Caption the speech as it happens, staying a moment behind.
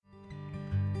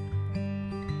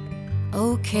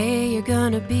Okay, you're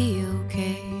gonna be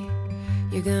okay.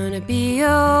 You're gonna be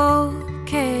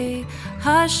okay.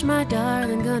 Hush, my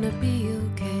darling, gonna be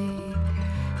okay.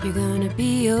 You're gonna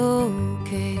be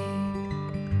okay.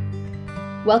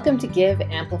 Welcome to Give,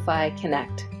 Amplify,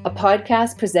 Connect, a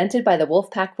podcast presented by the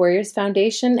Wolfpack Warriors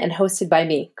Foundation and hosted by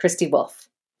me, Christy Wolf.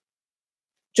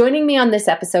 Joining me on this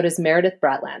episode is Meredith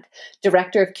Bratland,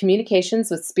 Director of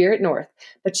Communications with Spirit North,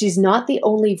 but she's not the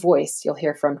only voice you'll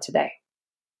hear from today.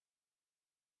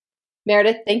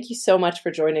 Meredith, thank you so much for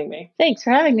joining me. Thanks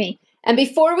for having me. And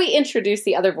before we introduce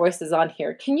the other voices on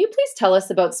here, can you please tell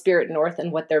us about Spirit North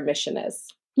and what their mission is?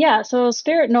 Yeah, so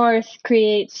Spirit North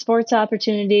creates sports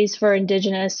opportunities for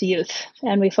Indigenous youth,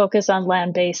 and we focus on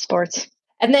land-based sports.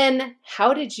 And then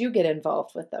how did you get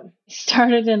involved with them?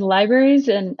 Started in libraries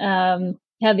and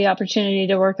had the opportunity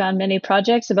to work on many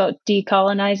projects about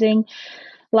decolonizing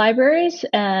libraries.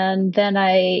 And then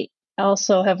I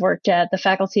also have worked at the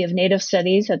Faculty of Native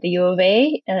Studies at the U of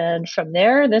A. And from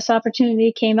there, this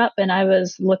opportunity came up, and I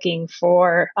was looking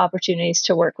for opportunities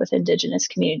to work with Indigenous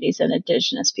communities and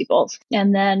Indigenous peoples.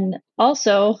 And then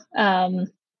also, I'm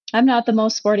not the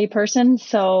most sporty person,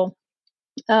 so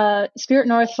Spirit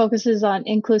North focuses on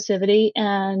inclusivity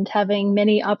and having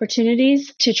many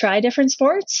opportunities to try different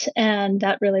sports. And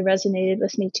that really resonated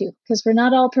with me too, because we're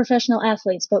not all professional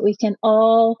athletes, but we can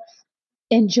all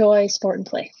enjoy sport and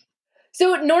play.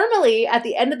 So normally at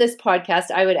the end of this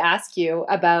podcast, I would ask you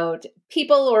about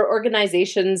people or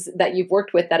organizations that you've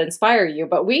worked with that inspire you,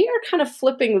 but we are kind of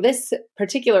flipping this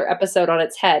particular episode on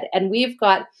its head, and we've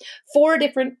got 4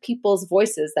 different people's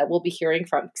voices that we'll be hearing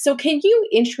from. So can you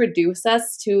introduce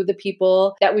us to the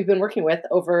people that we've been working with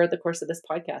over the course of this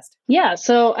podcast? Yeah,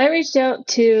 so I reached out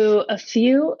to a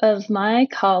few of my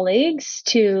colleagues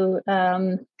to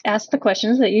ask the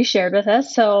questions that you shared with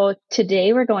us. So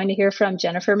today we're going to hear from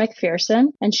Jennifer McPherson,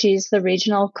 and she's the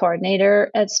regional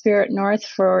coordinator at Spirit North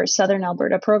for Southern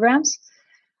Alberta programs.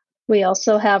 We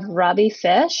also have Robbie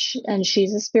Fish, and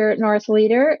she's a Spirit North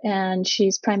leader, and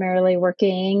she's primarily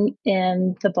working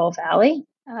in the Bow Valley.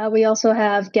 We also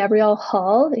have Gabriel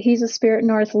Hall. He's a Spirit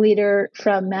North leader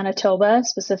from Manitoba,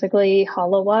 specifically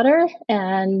Hollow Water,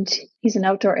 and he's an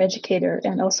outdoor educator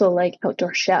and also like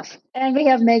outdoor chef. And we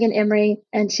have Megan Emery,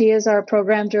 and she is our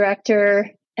program director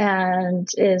and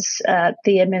is at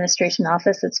the administration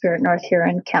office at Spirit North here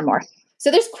in Canmore. So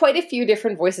there's quite a few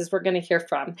different voices we're going to hear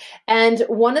from. And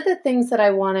one of the things that I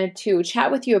wanted to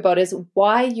chat with you about is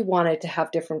why you wanted to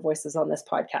have different voices on this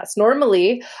podcast.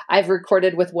 Normally, I've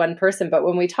recorded with one person, but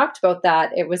when we talked about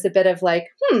that, it was a bit of like,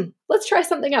 let's try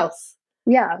something else.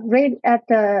 Yeah, right at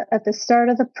the start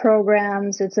of the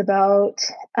programs, it's about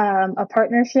a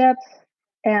partnership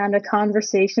and a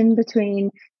conversation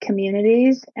between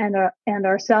communities and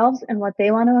ourselves and what they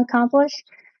want to accomplish.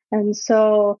 And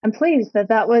so I'm pleased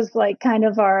that was like kind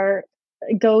of our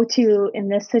go-to in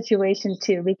this situation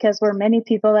too, because we're many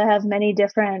people that have many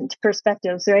different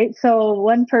perspectives, right? So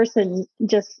one person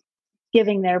just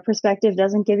giving their perspective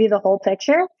doesn't give you the whole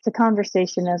picture. It's a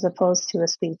conversation as opposed to a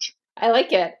speech. I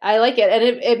like it.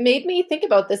 And it made me think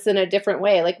about this in a different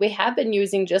way. Like we have been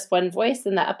using just one voice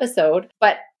in the episode,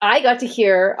 but I got to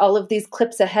hear all of these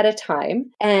clips ahead of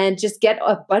time and just get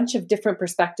a bunch of different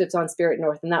perspectives on Spirit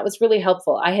North. And that was really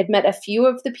helpful. I had met a few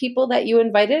of the people that you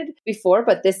invited before,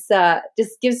 but this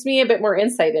just gives me a bit more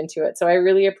insight into it. So I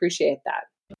really appreciate that.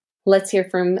 Let's hear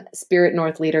from Spirit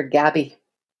North leader Gabby.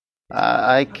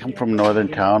 I come from northern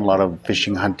town, a lot of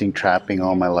fishing, hunting, trapping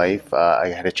all my life. I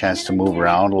had a chance to move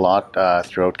around a lot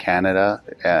throughout Canada,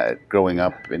 growing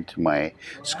up into my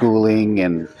schooling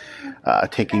and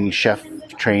taking chef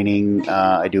training.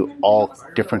 I do all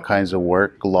different kinds of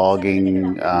work,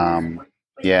 logging, and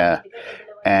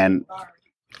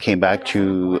came back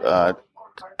to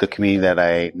the community that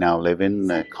I now live in,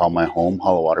 I call my home,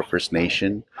 Hollow Water First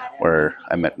Nation, where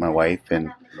I met my wife,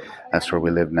 and that's where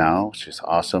we live now, which is an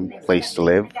awesome place to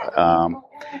live. And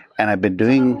I've been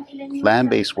doing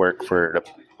land-based work for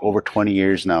over 20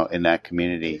 years now in that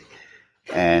community.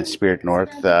 And Spirit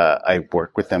North, I've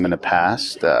worked with them in the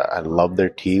past. I love their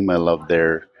team. I love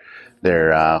the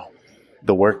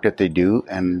work that they do.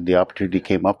 And the opportunity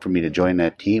came up for me to join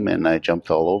that team, and I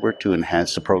jumped all over to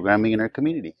enhance the programming in our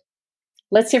community.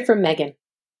 Let's hear from Megan.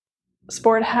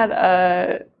 Sport had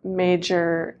a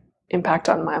major impact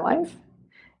on my life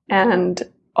and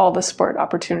all the sport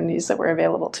opportunities that were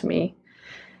available to me.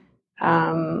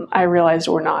 I realized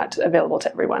were not available to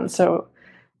everyone. So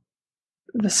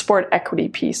the sport equity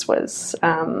piece was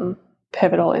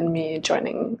pivotal in me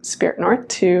joining Spirit North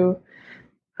to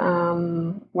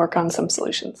work on some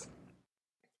solutions.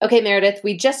 Okay, Meredith,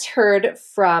 we just heard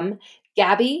from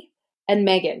Gabby and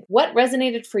Megan. What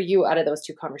resonated for you out of those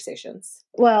two conversations?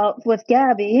 Well, with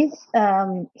Gabby,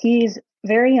 he's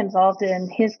very involved in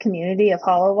his community of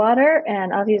Hollow Water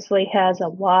and obviously has a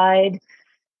wide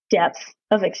depth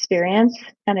of experience.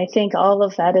 And I think all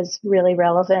of that is really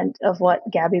relevant of what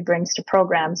Gabby brings to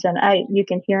programs. And you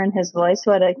can hear in his voice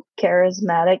what a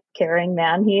charismatic, caring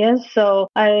man he is. So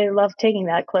I love taking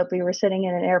that clip. We were sitting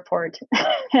in an airport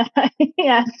and I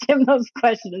asked him those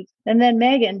questions. And then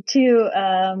Megan too.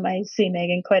 I see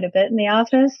Megan quite a bit in the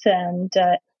office, and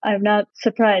I'm not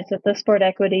surprised that the sport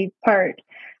equity part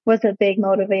was a big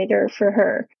motivator for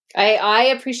her. I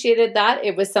appreciated that.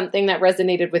 It was something that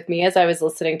resonated with me as I was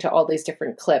listening to all these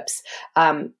different clips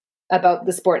about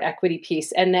the sport equity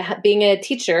piece. And being a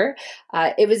teacher,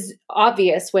 it was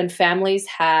obvious when families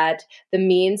had the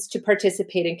means to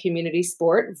participate in community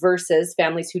sport versus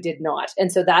families who did not.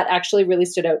 And so that actually really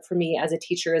stood out for me as a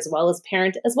teacher, as well as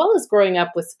parent, as well as growing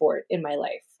up with sport in my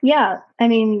life. Yeah. I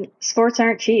mean, sports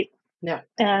aren't cheap. No.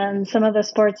 And some of the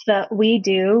sports that we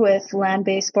do with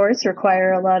land-based sports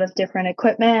require a lot of different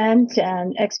equipment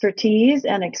and expertise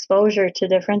and exposure to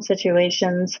different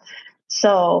situations.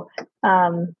 So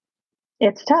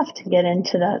it's tough to get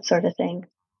into that sort of thing.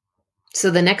 So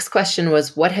the next question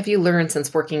was, what have you learned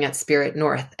since working at Spirit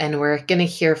North? And we're going to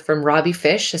hear from Robbie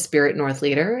Fish, a Spirit North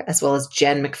leader, as well as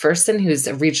Jen McPherson, who's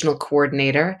a regional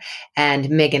coordinator, and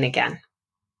Megan again.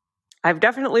 I've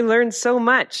definitely learned so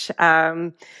much.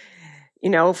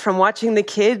 From watching the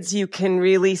kids, you can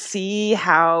really see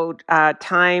how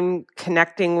time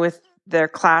connecting with their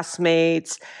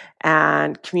classmates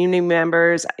and community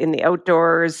members in the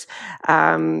outdoors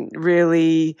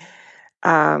really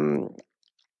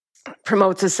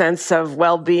promotes a sense of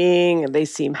well-being. They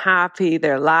seem happy,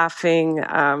 they're laughing.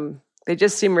 They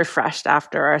just seem refreshed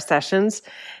after our sessions.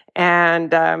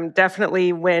 And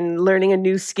definitely when learning a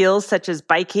new skill such as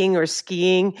biking or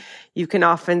skiing, you can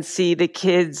often see the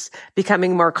kids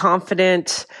becoming more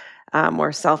confident,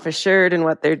 more self-assured in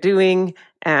what they're doing,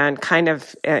 and kind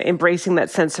of embracing that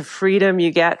sense of freedom you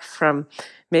get from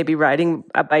maybe riding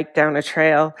a bike down a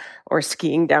trail or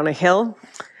skiing down a hill.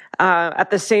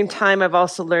 At the same time, I've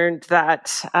also learned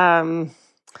that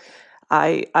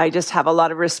I just have a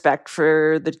lot of respect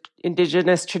for the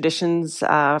Indigenous traditions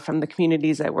from the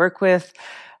communities I work with.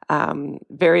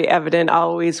 Very evident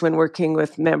always when working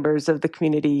with members of the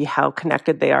community how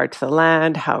connected they are to the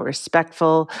land, how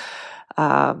respectful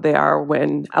they are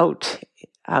when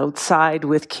outside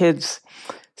with kids.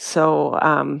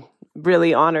 So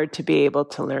really honored to be able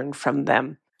to learn from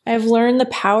them. I've learned the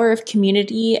power of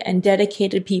community and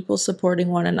dedicated people supporting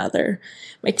one another.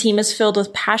 My team is filled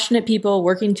with passionate people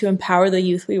working to empower the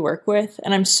youth we work with,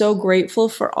 and I'm so grateful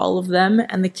for all of them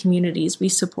and the communities we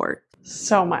support.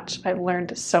 So much. I've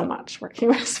learned so much working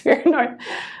with Spirit North.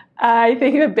 I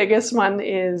think the biggest one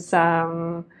is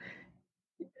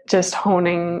just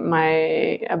honing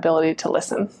my ability to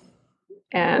listen.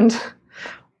 And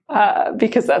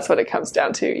because that's what it comes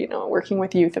down to, working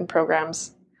with youth in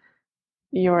programs.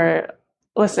 You're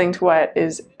listening to what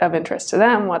is of interest to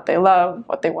them, what they love,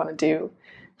 what they want to do,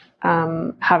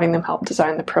 having them help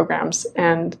design the programs,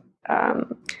 and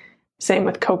same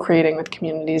with co-creating with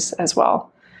communities as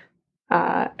well.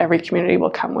 Every community will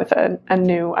come with a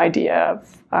new idea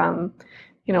of,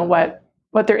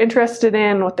 what they're interested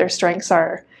in, what their strengths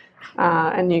are,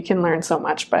 and you can learn so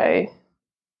much by,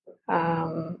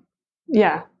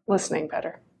 listening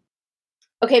better.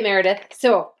 Okay, Meredith.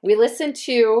 So we listened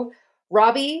to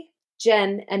Robbie,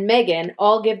 Jen, and Megan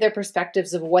all give their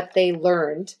perspectives of what they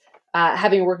learned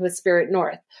having worked with Spirit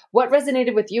North. What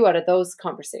resonated with you out of those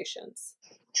conversations?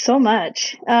 So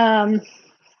much. They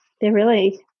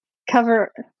really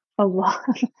cover a lot.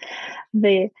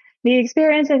 The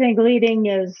experience, I think, leading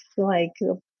is like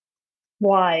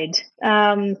wide.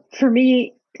 For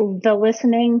me, the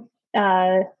listening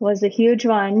was a huge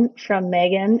one from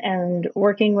Megan, and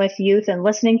working with youth and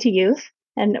listening to youth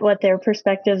and what their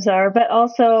perspectives are, but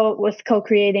also with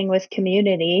co-creating with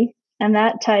community. And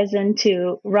that ties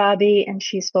into Robbie, and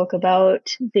she spoke about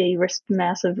the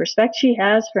massive respect she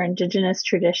has for Indigenous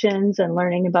traditions and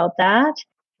learning about that.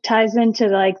 Ties into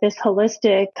like this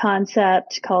holistic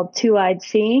concept called two-eyed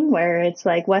seeing, where it's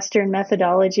like Western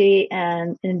methodology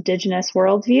and Indigenous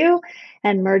worldview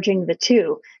and merging the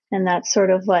two. And that's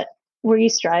sort of what we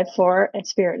strive for at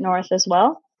Spirit North as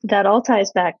well. That all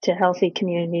ties back to healthy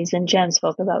communities, and Jen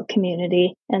spoke about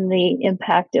community and the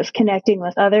impact of connecting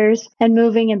with others and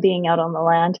moving and being out on the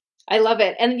land. I love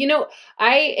it. And,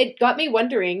 it got me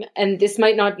wondering, and this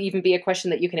might not even be a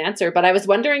question that you can answer, but I was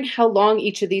wondering how long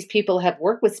each of these people have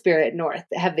worked with Spirit North.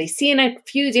 Have they seen a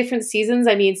few different seasons?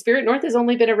 I mean, Spirit North has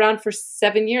only been around for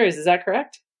 7 years. Is that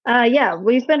correct? Yeah,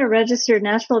 we've been a registered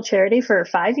national charity for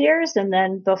 5 years. And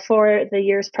then before the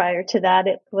years prior to that,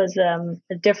 it was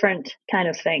a different kind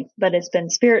of thing. But it's been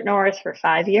Spirit North for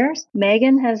 5 years.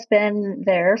 Megan has been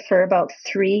there for about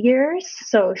 3 years.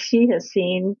 So she has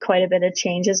seen quite a bit of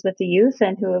changes with the youth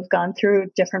and who have gone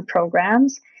through different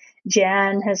programs.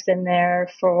 Jan has been there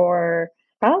for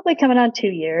probably coming on 2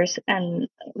 years, and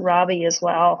Robbie as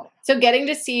well. So getting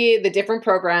to see the different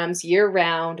programs year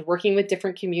round, working with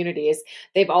different communities,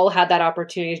 they've all had that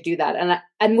opportunity to do that.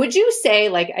 And would you say,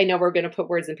 like, I know we're going to put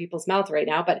words in people's mouth right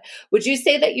now, but would you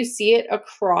say that you see it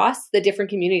across the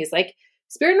different communities? Like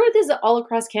Spirit North is all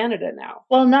across Canada now.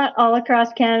 Well, not all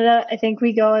across Canada. I think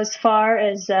we go as far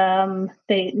as the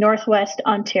Northwest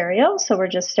Ontario. So we're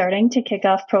just starting to kick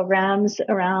off programs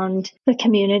around the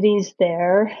communities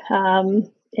there.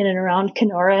 In and around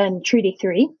Kenora and Treaty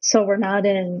 3. So we're not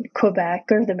in Quebec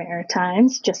or the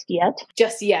Maritimes just yet.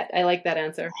 Just yet. I like that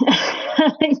answer.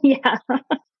 Yeah.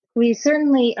 We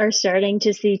certainly are starting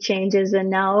to see changes. And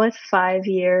now with 5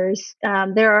 years,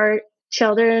 there are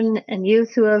children and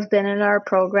youth who have been in our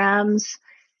programs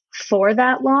for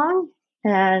that long.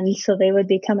 And so they would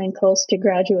be coming close to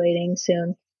graduating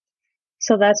soon.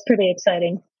 So that's pretty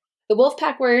exciting. The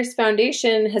Wolfpack Warriors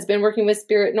Foundation has been working with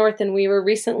Spirit North, and we were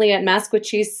recently at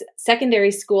Masquachese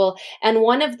Secondary School, and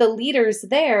one of the leaders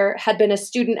there had been a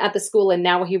student at the school, and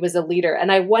now he was a leader.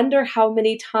 And I wonder how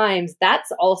many times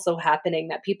that's also happening,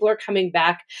 that people are coming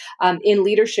back in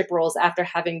leadership roles after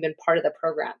having been part of the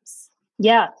programs.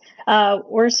 Yeah,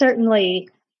 we're certainly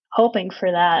hoping for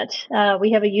that.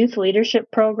 We have a youth leadership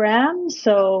program,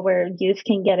 so where youth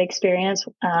can get experience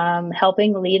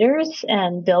helping leaders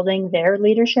and building their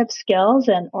leadership skills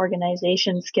and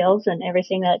organization skills and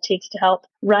everything that it takes to help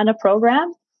run a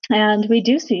program. And we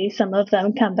do see some of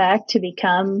them come back to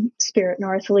become Spirit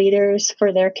North leaders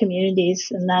for their communities,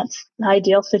 and that's an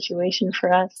ideal situation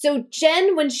for us. So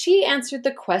Jen, when she answered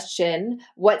the question,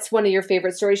 what's one of your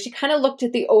favorite stories, she kind of looked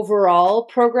at the overall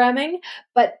programming,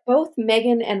 but both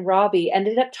Megan and Robbie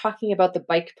ended up talking about the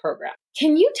bike program.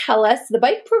 Can you tell us, the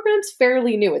bike program's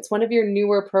fairly new. It's one of your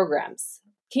newer programs.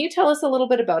 Can you tell us a little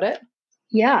bit about it?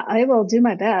 Yeah, I will do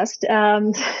my best.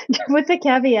 With the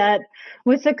caveat,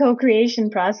 with the co-creation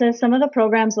process, some of the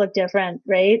programs look different,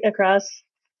 right, across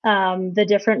the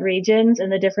different regions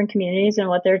and the different communities and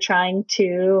what they're trying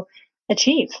to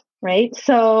achieve, right?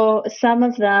 So some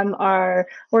of them are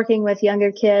working with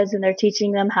younger kids and they're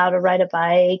teaching them how to ride a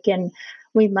bike, and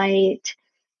we might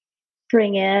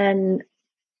bring in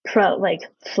like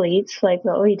fleets, like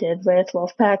what we did with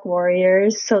Wolfpack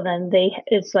Warriors. So then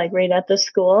it's like right at the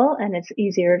school and it's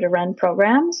easier to run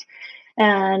programs.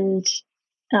 And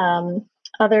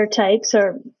other types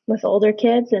are with older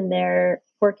kids and they're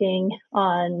working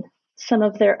on some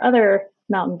of their other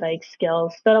mountain bike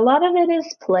skills. But a lot of it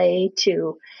is play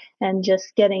too, and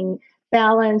just getting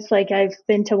balance. Like I've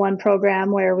been to one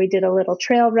program where we did a little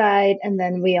trail ride, and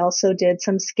then we also did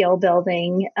some skill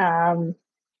building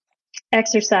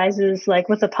exercises, like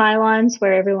with the pylons,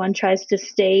 where everyone tries to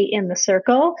stay in the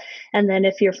circle, and then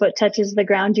if your foot touches the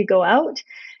ground, you go out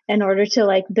in order to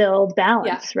like build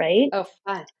balance. Yeah. Right? Oh,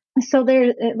 fun. So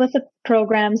there, with the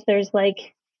programs, there's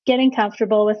like getting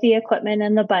comfortable with the equipment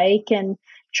and the bike and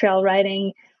trail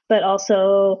riding, but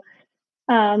also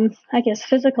I guess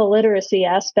physical literacy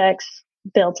aspects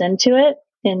built into it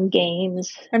in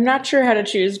games. I'm not sure how to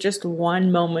choose just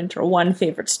one moment or one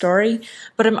favorite story,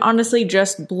 but I'm honestly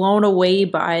just blown away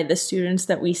by the students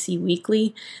that we see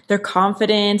weekly. Their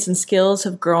confidence and skills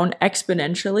have grown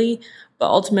exponentially, but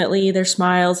ultimately their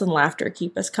smiles and laughter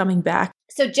keep us coming back.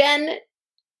 So Jen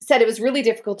said it was really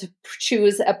difficult to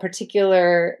choose a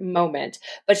particular moment,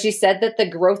 but she said that the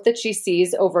growth that she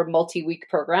sees over multi-week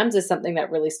programs is something that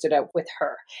really stood out with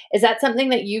her. Is that something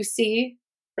that you see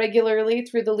regularly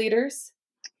through the leaders?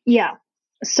 Yeah,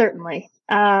 certainly.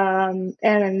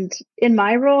 And in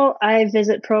my role, I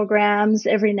visit programs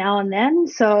every now and then.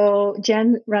 So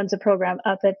Jen runs a program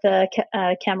up at the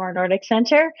Canmore Nordic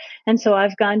Center. And so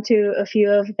I've gone to a few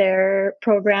of their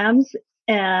programs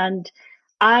and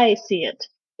I see it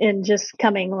in just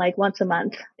coming like once a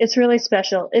month. It's really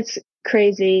special. It's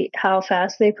crazy how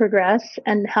fast they progress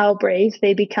and how brave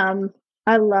they become.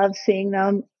 I love seeing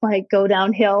them like go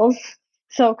down hills.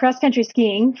 So cross country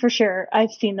skiing, for sure,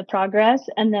 I've seen the progress.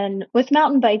 And then with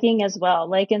mountain biking as well,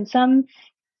 like in some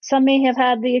may have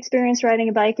had the experience riding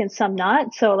a bike and some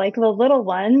not. So like the little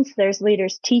ones, there's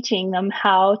leaders teaching them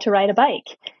how to ride a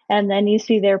bike. And then you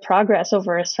see their progress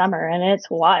over a summer and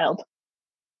it's wild.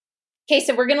 Okay,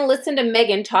 so we're going to listen to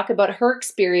Megan talk about her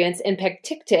experience in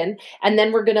Penticton, and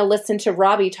then we're going to listen to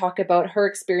Robbie talk about her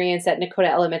experience at Nakota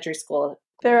Elementary School.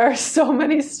 There are so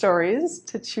many stories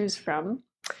to choose from.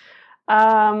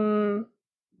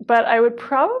 But I would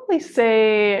probably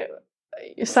say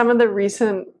some of the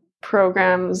recent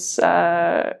programs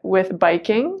with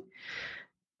biking,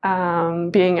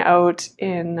 being out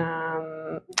in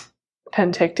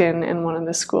Penticton in one of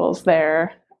the schools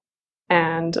there,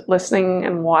 and listening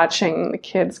and watching the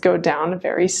kids go down a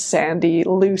very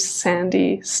loose,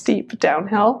 sandy, steep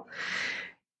downhill.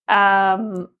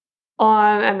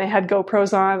 And they had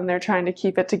GoPros on, and they're trying to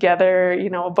keep it together,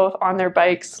 both on their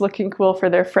bikes, looking cool for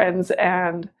their friends,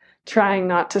 and trying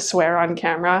not to swear on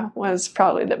camera was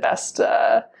probably the best,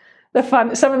 some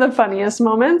of the funniest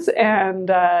moments, and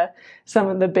some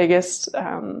of the biggest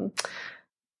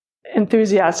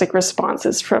enthusiastic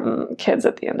responses from kids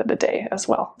at the end of the day as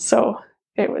well. So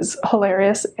it was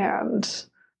hilarious, and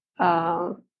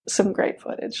some great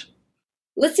footage.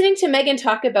 Listening to Megan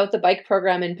talk about the bike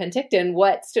program in Penticton,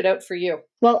 what stood out for you?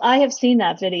 Well, I have seen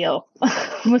that video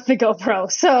with the GoPro,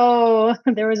 so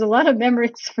there was a lot of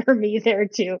memories for me there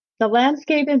too. The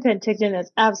landscape in Penticton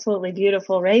is absolutely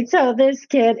beautiful, right? So this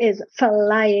kid is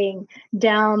flying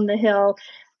down the hill.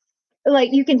 Like,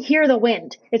 you can hear the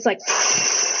wind. It's like,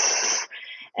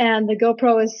 and the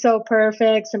GoPro is so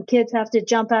perfect. Some kids have to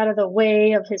jump out of the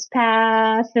way of his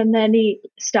path, and then he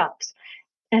stops.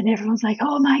 And everyone's like,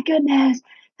 oh my goodness,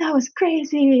 that was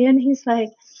crazy. And he's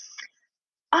like,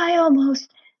 I almost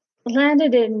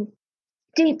landed in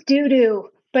deep doo-doo,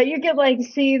 but you could like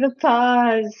see the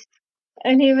pause.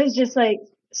 And he was just like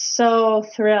so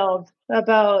thrilled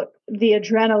about the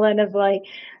adrenaline of like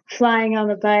flying on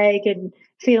the bike and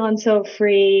feeling so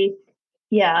free.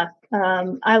 Yeah.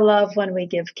 I love when we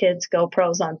give kids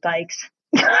GoPros on bikes.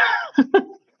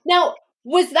 Now,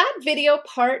 was that video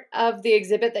part of the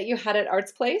exhibit that you had at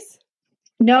Arts Place?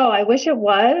 No, I wish it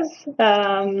was.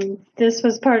 This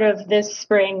was part of this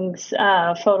spring's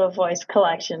Photo Voice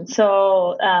collection.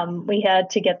 So we had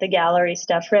to get the gallery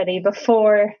stuff ready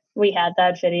before we had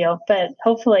that video. But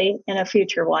hopefully in a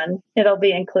future one, it'll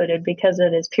be included because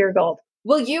it is pure gold.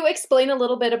 Will you explain a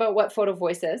little bit about what Photo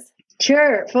Voice is?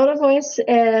 Sure. Photo Voice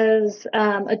is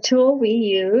a tool we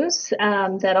use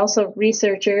that also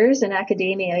researchers and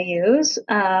academia use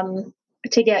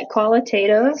to get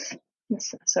qualitative.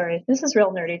 Sorry, this is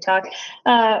real nerdy talk.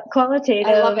 Qualitative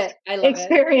I love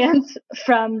experience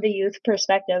from the youth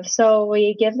perspective. So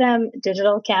we give them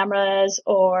digital cameras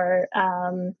or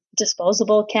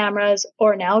disposable cameras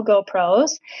or now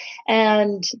GoPros,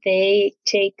 and they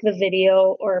take the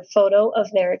video or photo of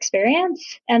their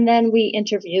experience, and then we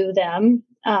interview them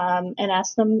and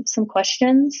ask them some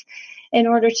questions in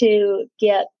order to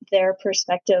get their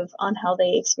perspective on how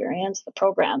they experience the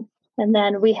program. And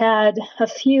then we had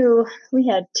 2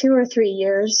 or 3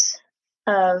 years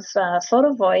of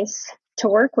Photo Voice to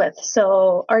work with.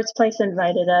 So Arts Place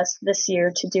invited us this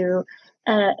year to do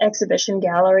an exhibition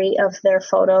gallery of their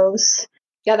photos.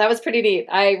 Yeah, that was pretty neat.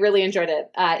 I really enjoyed it.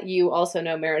 You also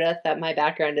know, Meredith, that my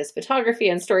background is photography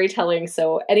and storytelling.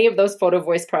 So any of those Photo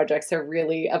Voice projects are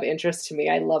really of interest to me.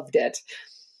 I loved it.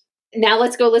 Now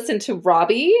let's go listen to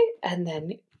Robbie and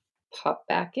then pop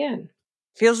back in.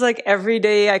 Feels like every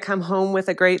day I come home with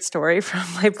a great story from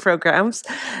my programs,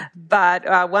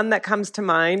 but one that comes to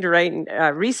mind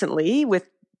recently with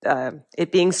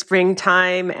it being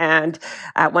springtime, and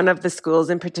at one of the schools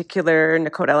in particular,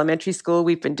 Nakota Elementary School,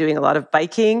 we've been doing a lot of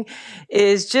biking,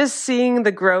 is just seeing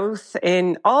the growth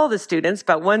in all the students,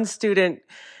 but one student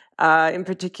in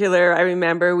particular, I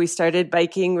remember we started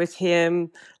biking with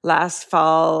him last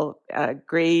fall,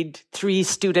 grade 3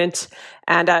 student.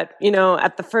 And at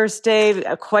the first day,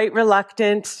 quite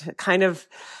reluctant, kind of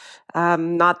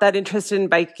not that interested in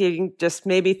biking, just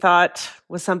maybe thought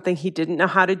was something he didn't know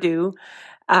how to do.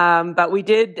 But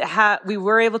we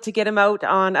were able to get him out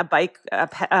on a bike,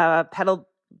 a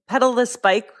pedalless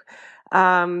bike,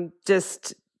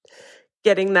 just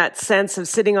getting that sense of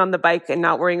sitting on the bike and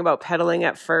not worrying about pedaling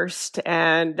at first.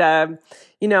 And,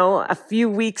 a few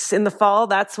weeks in the fall,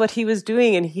 that's what he was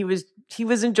doing. And he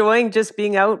was enjoying just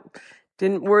being out,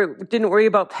 didn't worry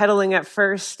about pedaling at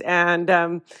first,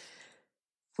 and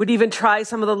would even try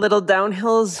some of the little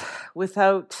downhills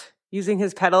without using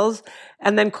his pedals.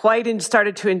 And then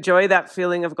started to enjoy that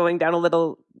feeling of going down a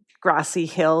little grassy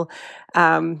hill,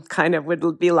 kind of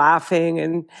would be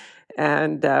laughing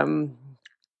and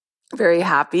very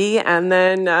happy. And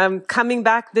then coming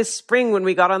back this spring when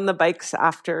we got on the bikes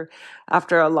after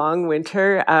a long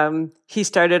winter, he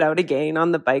started out again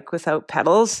on the bike without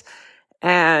pedals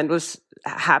and was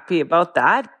happy about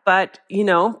that. But,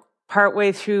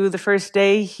 partway through the first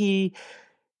day,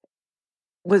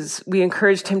 we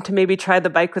encouraged him to maybe try the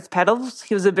bike with pedals.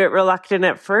 He was a bit reluctant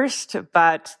at first,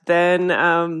 but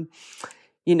then,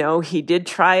 he did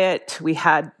try it. We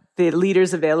had the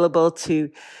leaders available to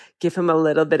give him a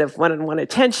little bit of one-on-one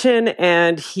attention,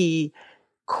 and he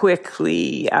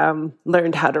quickly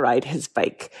learned how to ride his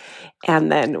bike,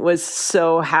 and then was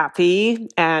so happy,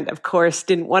 and of course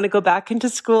didn't want to go back into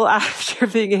school after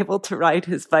being able to ride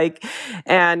his bike,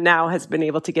 and now has been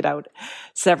able to get out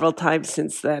several times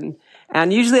since then.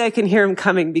 And usually I can hear him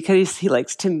coming because he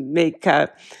likes to make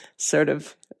sort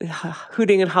of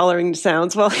hooting and hollering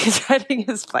sounds while he's riding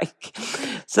his bike.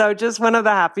 So just one of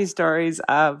the happy stories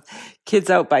of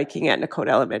kids out biking at Nakota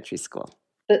Elementary School.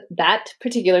 That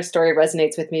particular story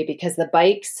resonates with me because the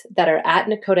bikes that are at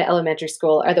Nakota Elementary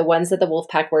School are the ones that the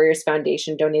Wolfpack Warriors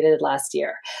Foundation donated last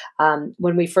year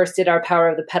when we first did our Power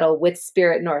of the Pedal with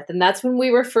Spirit North. And that's when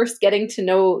we were first getting to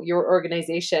know your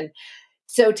organization.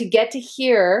 So to get to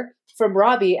hear from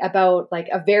Robbie about like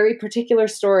a very particular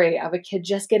story of a kid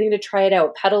just getting to try it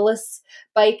out, pedalless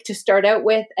bike to start out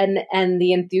with, and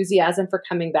the enthusiasm for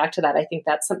coming back to that, I think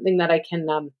that's something that I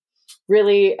can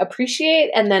really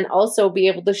appreciate, and then also be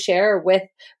able to share with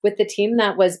the team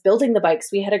that was building the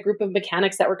bikes. We had a group of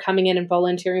mechanics that were coming in and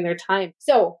volunteering their time.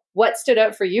 So what stood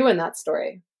out for you in that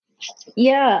story?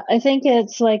 Yeah, I think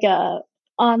it's like a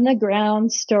on the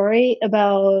ground story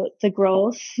about the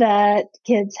growth that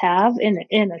kids have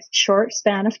in a short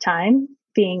span of time,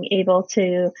 being able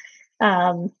to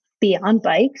be on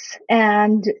bikes.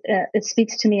 And it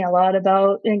speaks to me a lot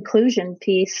about inclusion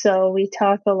piece. So we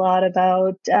talk a lot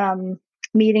about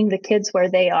meeting the kids where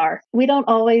they are. We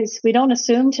don't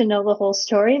assume to know the whole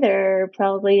story. There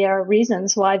probably are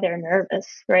reasons why they're nervous,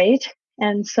 right?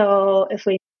 And so if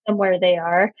we meet them where they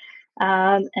are,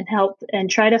 and help and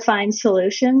try to find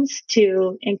solutions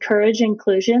to encourage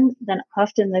inclusion, then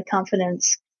often the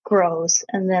confidence grows,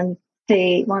 and then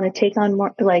they want to take on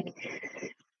more, like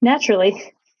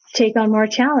naturally take on more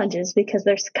challenges because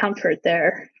there's comfort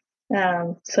there.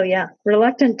 So yeah,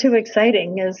 reluctant to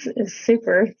exciting is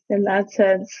super in that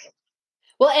sense.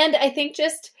 Well, and I think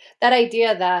just that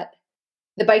idea that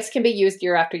the bikes can be used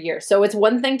year after year. So it's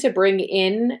one thing to bring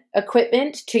in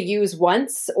equipment to use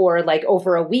once or like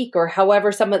over a week or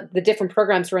however some of the different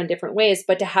programs run different ways,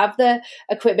 but to have the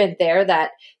equipment there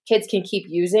that kids can keep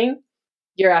using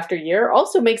year after year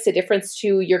also makes a difference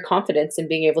to your confidence in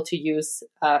being able to use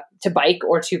to bike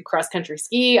or to cross-country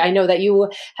ski. I know that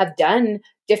you have done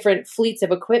different fleets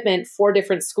of equipment for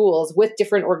different schools with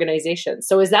different organizations.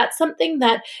 So is that something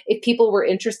that if people were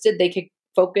interested, they could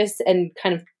focus and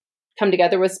kind of come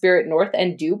together with Spirit North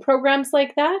and do programs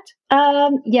like that?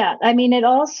 Yeah, I mean, it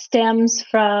all stems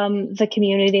from the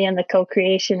community and the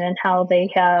co-creation and how they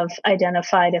have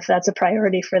identified if that's a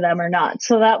priority for them or not.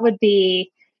 So that would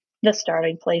be the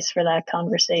starting place for that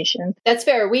conversation. That's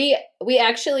fair. We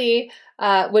actually,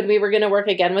 when we were going to work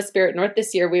again with Spirit North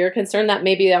this year, we were concerned that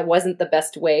maybe that wasn't the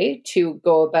best way to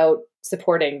go about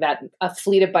supporting, that a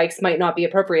fleet of bikes might not be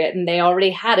appropriate. And they already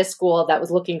had a school that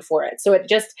was looking for it. So it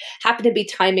just happened to be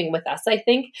timing with us, I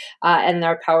think, and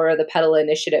our Power of the Pedal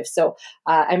initiative. So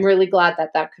I'm really glad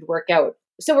that could work out.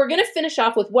 So we're going to finish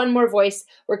off with one more voice.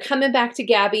 We're coming back to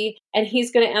Gabby, and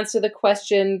he's going to answer the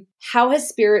question, how has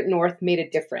Spirit North made a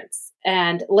difference?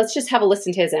 And let's just have a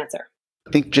listen to his answer.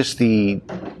 I think just the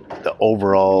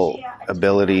overall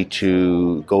ability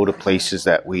to go to places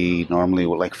that we normally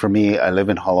would. Like for me, I live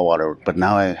in Hollowater, but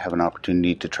now I have an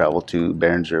opportunity to travel to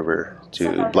Barons River,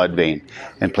 to Bloodvein,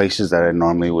 and places that I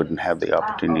normally wouldn't have the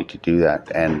opportunity to do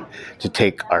that. And to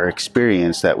take our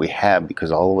experience that we have,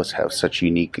 because all of us have such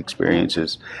unique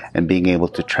experiences, and being able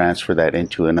to transfer that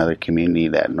into another community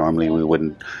that normally we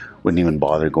wouldn't even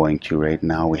bother going to. Right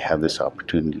now we have this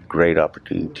opportunity, great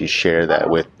opportunity, to share that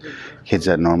with kids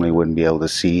that normally wouldn't be able to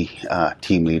see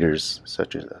team leaders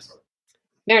such as us.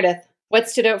 Meredith, what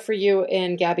stood out for you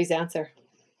in Gabby's answer?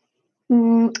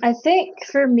 I think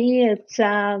for me it's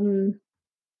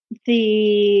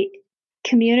the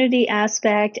community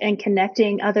aspect and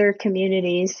connecting other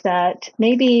communities that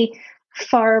may be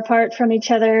far apart from each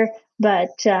other,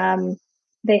 but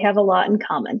they have a lot in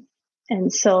common.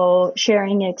 And so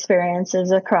sharing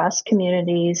experiences across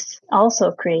communities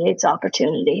also creates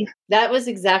opportunity. That was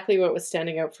exactly what was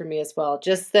standing out for me as well.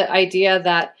 Just the idea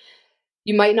that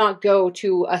you might not go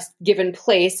to a given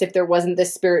place if there wasn't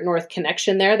this Spirit North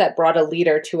connection there that brought a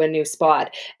leader to a new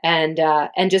spot. And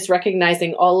just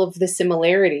recognizing all of the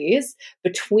similarities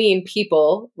between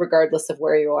people, regardless of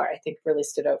where you are, I think really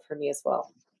stood out for me as well.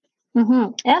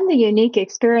 Mm-hmm. And the unique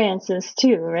experiences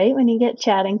too, right? When you get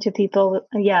chatting to people,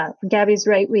 yeah, Gabby's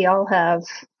right. We all have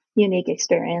unique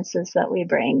experiences that we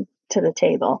bring to the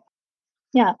table.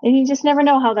 Yeah. And you just never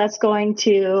know how that's going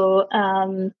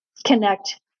to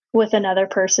connect with another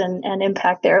person and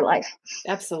impact their life.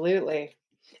 Absolutely.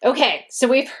 Okay, so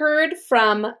we've heard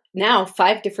from now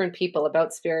 5 different people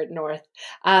about Spirit North.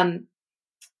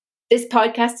 This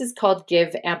podcast is called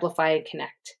Give, Amplify, and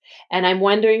Connect. And I'm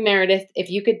wondering, Meredith, if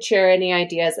you could share any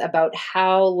ideas about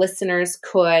how listeners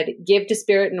could give to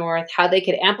Spirit North, how they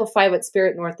could amplify what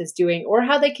Spirit North is doing, or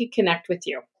how they could connect with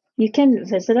you. You can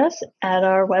visit us at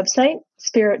our website,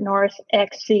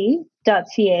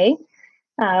 spiritnorthxc.ca.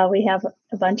 We have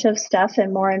a bunch of stuff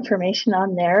and more information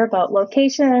on there about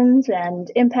locations and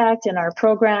impact in our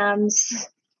programs.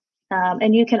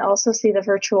 And you can also see the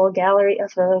virtual gallery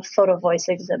of the Photo Voice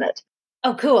exhibit.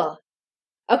 Oh, cool.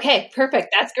 Okay,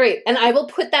 perfect. That's great. And I will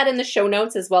put that in the show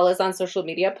notes as well as on social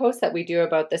media posts that we do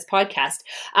about this podcast.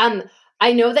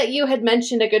 I know that you had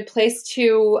mentioned a good place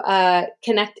to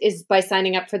connect is by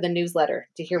signing up for the newsletter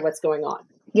to hear what's going on.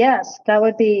 Yes, that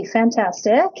would be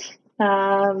fantastic.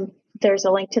 There's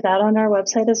a link to that on our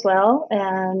website as well,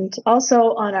 and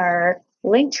also on our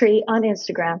link tree on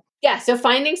Instagram. Yeah, so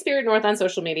finding Spirit North on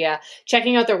social media,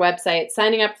 checking out their website,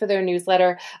 signing up for their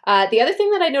newsletter. The other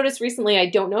thing that I noticed recently, I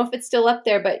don't know if it's still up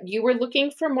there, but you were looking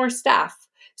for more staff.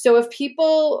 So if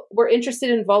people were interested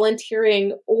in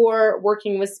volunteering or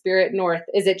working with Spirit North,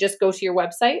 is it just go to your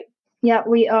website? Yeah,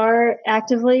 we are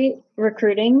actively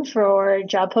recruiting for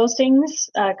job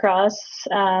postings across,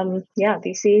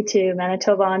 BC to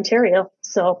Manitoba, Ontario.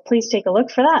 So please take a look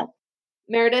for that.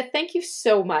 Meredith, thank you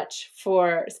so much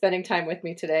for spending time with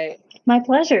me today. My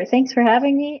pleasure. Thanks for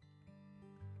having me.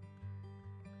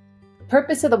 The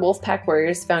purpose of the Wolfpack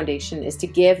Warriors Foundation is to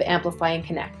give, amplify, and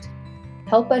connect.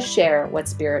 Help us share what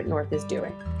Spirit North is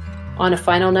doing. On a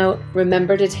final note,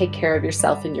 remember to take care of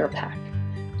yourself and your pack.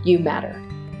 You matter.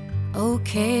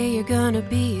 Okay, you're gonna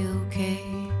be okay.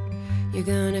 You're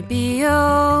gonna be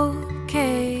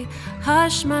okay.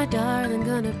 Hush, my darling,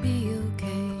 gonna be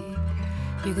okay.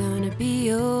 You're gonna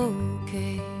be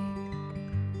okay.